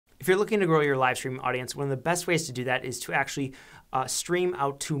If you're looking to grow your live stream audience, one of the best ways to do that is to actually stream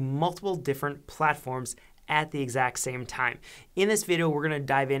out to multiple different platforms at the exact same time. In this video, we're going to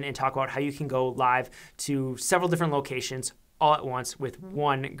dive in and talk about how you can go live to several different locations all at once with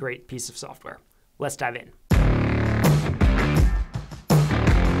one great piece of software. Let's dive in.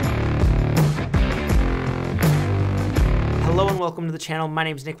 Hello and welcome to the channel. My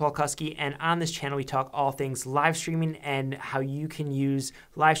name is Nick Polkowski, and on this channel we talk all things live streaming and how you can use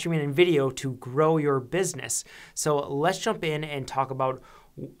live streaming and video to grow your business. So let's jump in and talk about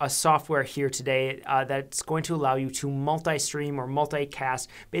a software here today that's going to allow you to multi-stream or multicast,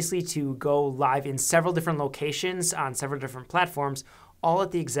 basically to go live in several different locations on several different platforms all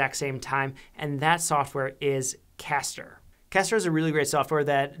at the exact same time, and that software is Castr. Castr is a really great software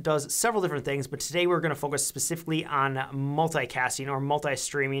that does several different things, but today we're going to focus specifically on multicasting or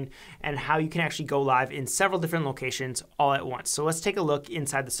multi-streaming and how you can actually go live in several different locations all at once. So let's take a look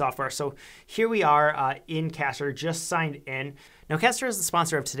inside the software. So here we are in Castr, just signed in. Now, Castr is the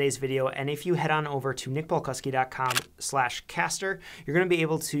sponsor of today's video, and if you head on over to nickpolkowski.com/Castr, you're going to be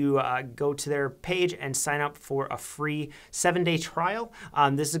able to go to their page and sign up for a free 7-day trial.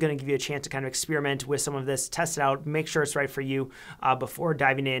 This is going to give you a chance to kind of experiment with some of this, test it out, make sure it's right for you before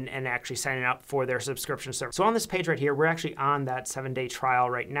diving in and actually signing up for their subscription service. So on this page right here, we're actually on that 7-day trial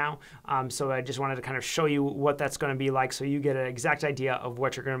right now. So I just wanted to kind of show you what that's going to be like so you get an exact idea of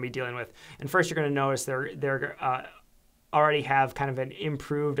what you're going to be dealing with. And first, you're going to notice they're already have kind of an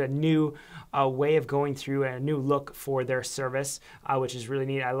improved, a new way of going through and a new look for their service, which is really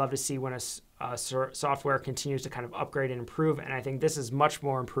neat. I love to see when a software continues to kind of upgrade and improve, and I think this is much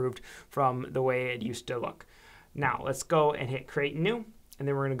more improved from the way it used to look. Now, let's go and hit Create New, and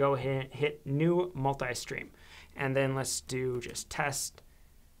then we're going to go ahead and hit New Multi-Stream. And then let's do just Test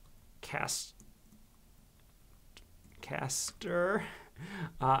Castr.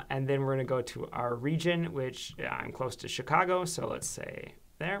 And then we're going to go to our region, which I'm close to Chicago, so let's say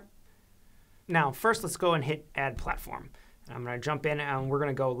there. Now, first, let's go and hit Add Platform. And I'm going to jump in, and we're going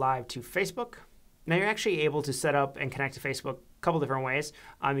to go live to Facebook. Now, you're actually able to set up and connect to Facebook a couple different ways.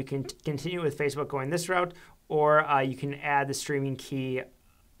 You can continue with Facebook going this route, or you can add the streaming key,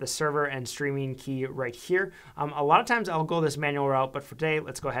 the server and streaming key right here. A lot of times I'll go this manual route, but for today,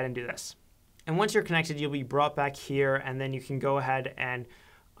 let's go ahead and do this. And once you're connected, you'll be brought back here, and then you can go ahead and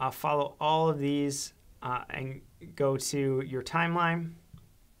follow all of these and go to your timeline.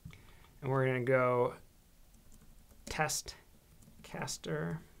 And we're going to go Test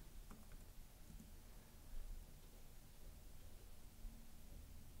Castr.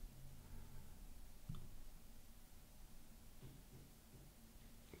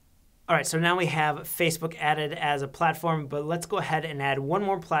 All right, so now we have Facebook added as a platform, but let's go ahead and add one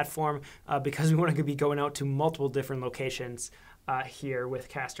more platform because we want to be going out to multiple different locations here with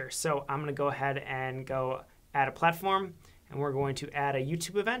Castr. So I'm going to go ahead and go add a platform, and we're going to add a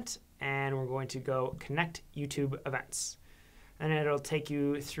YouTube event, and we're going to go connect YouTube events. And it'll take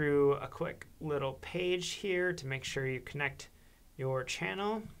you through a quick little page here to make sure you connect your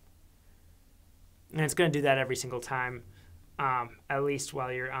channel. And it's going to do that every single time. At least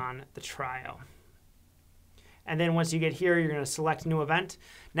while you're on the trial. And then once you get here, you're going to select new event.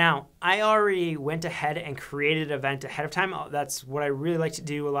 Now, I already went ahead and created an event ahead of time. That's what I really like to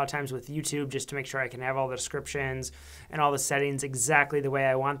do a lot of times with YouTube, just to make sure I can have all the descriptions and all the settings exactly the way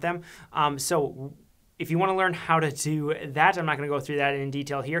I want them. So if you want to learn how to do that, I'm not going to go through that in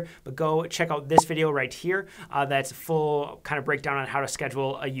detail here, but go check out this video right here. That's a full kind of breakdown on how to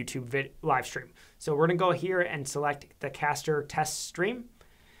schedule a YouTube live stream. So we're going to go here and select the Castr test stream,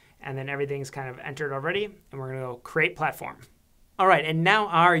 and then everything's kind of entered already, and we're going to go create platform. All right, and now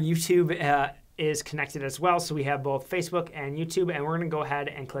our YouTube is connected as well, so we have both Facebook and YouTube, and we're going to go ahead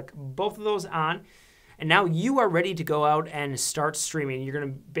and click both of those on, and now you are ready to go out and start streaming. You're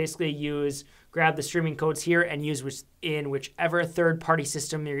going to basically grab the streaming codes here and use in whichever third-party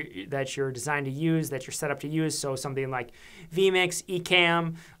system that you're designed to use, that you're set up to use. So something like vMix,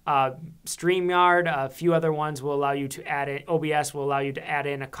 Ecamm, StreamYard, a few other ones will allow you to add in, OBS will allow you to add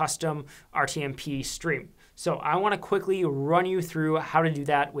in a custom RTMP stream. So I want to quickly run you through how to do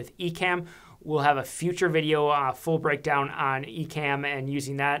that with Ecamm. We'll have a future video, full breakdown on Ecamm and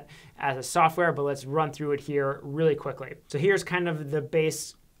using that as a software, but let's run through it here really quickly. So here's kind of the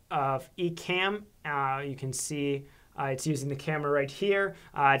base of Ecamm. You can see it's using the camera right here.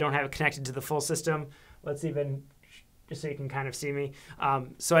 I don't have it connected to the full system. Let's even, just so you can kind of see me.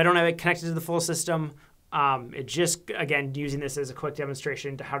 So I don't have it connected to the full system. It just, again, using this as a quick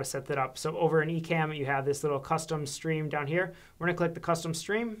demonstration to how to set that up. So over in Ecamm, you have this little custom stream down here. We're going to click the custom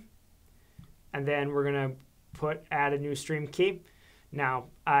stream, and then we're going to add a new stream key. Now,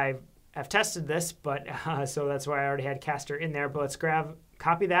 I've tested this, but so that's why I already had Castr in there. But let's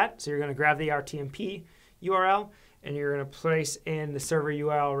copy that. So you're going to grab the RTMP URL, and you're going to place in the server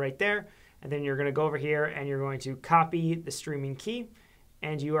URL right there. And then you're going to go over here, and you're going to copy the streaming key.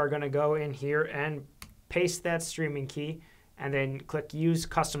 And you are going to go in here and paste that streaming key, and then click Use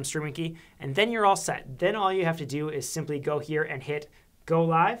Custom Streaming Key. And then you're all set. Then all you have to do is simply go here and hit Go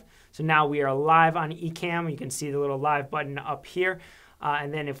Live. So now we are live on Ecamm. You can see the little live button up here.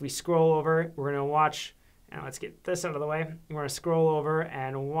 And then if we scroll over, we're going to watch, and let's get this out of the way. We're going to scroll over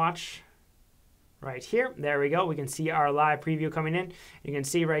and watch right here. There we go. We can see our live preview coming in. You can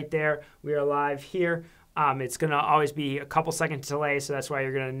see right there, we are live here. It's going to always be a couple seconds delay, so that's why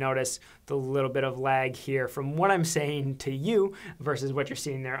you're going to notice the little bit of lag here from what I'm saying to you versus what you're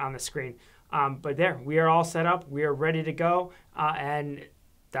seeing there on the screen. But there, we are all set up. We are ready to go, and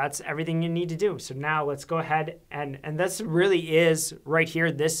that's everything you need to do. So now let's go ahead, and this really is, right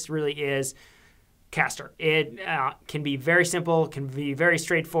here, this really is Castr. It can be very simple, can be very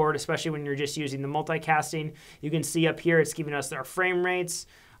straightforward, especially when you're just using the multicasting. You can see up here, it's giving us our frame rates.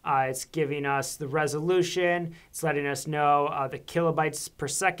 It's giving us the resolution. It's letting us know the kilobytes per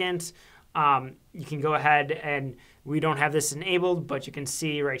second. You can go ahead, and we don't have this enabled, but you can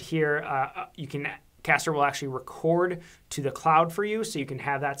see right here, Castr will actually record to the cloud for you, so you can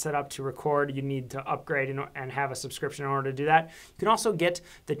have that set up to record. You need to upgrade and have a subscription in order to do that. You can also get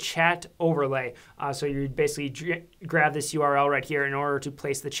the chat overlay. So you basically grab this URL right here in order to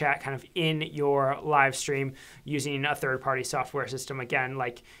place the chat kind of in your live stream using a third-party software system, again,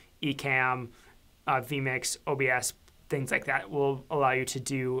 like Ecamm, vMix, OBS, things like that will allow you to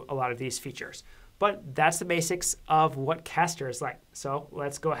do a lot of these features. But that's the basics of what Castr is like. So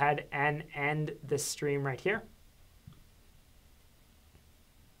let's go ahead and end this stream right here.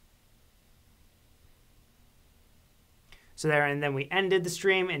 So there, and then we ended the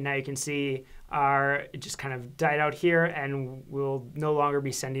stream, and now you can see it just kind of died out here, and we'll no longer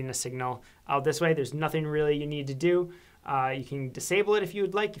be sending a signal out this way. There's nothing really you need to do. You can disable it if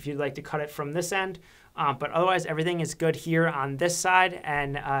you'd like to cut it from this end. But otherwise, everything is good here on this side,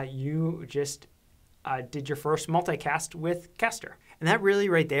 and you just did your first multicast with Castr. And that really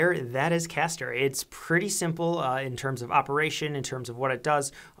right there, that is Castr. It's pretty simple in terms of operation, in terms of what it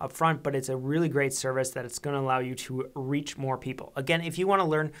does up front, but it's a really great service that it's going to allow you to reach more people. Again, if you want to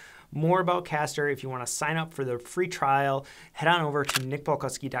learn more about Castr, if you want to sign up for the free trial, head on over to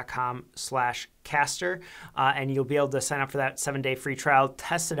nickbolkowski.com/Castr, and you'll be able to sign up for that 7-day free trial,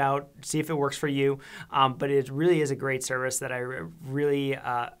 test it out, see if it works for you. But it really is a great service that I really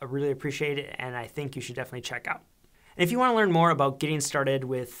appreciate it, and I think you should definitely check out. And if you want to learn more about getting started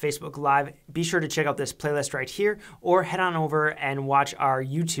with Facebook Live, be sure to check out this playlist right here, or head on over and watch our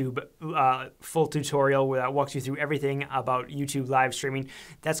YouTube full tutorial where that walks you through everything about YouTube live streaming.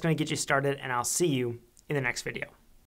 That's going to get you started, and I'll see you in the next video.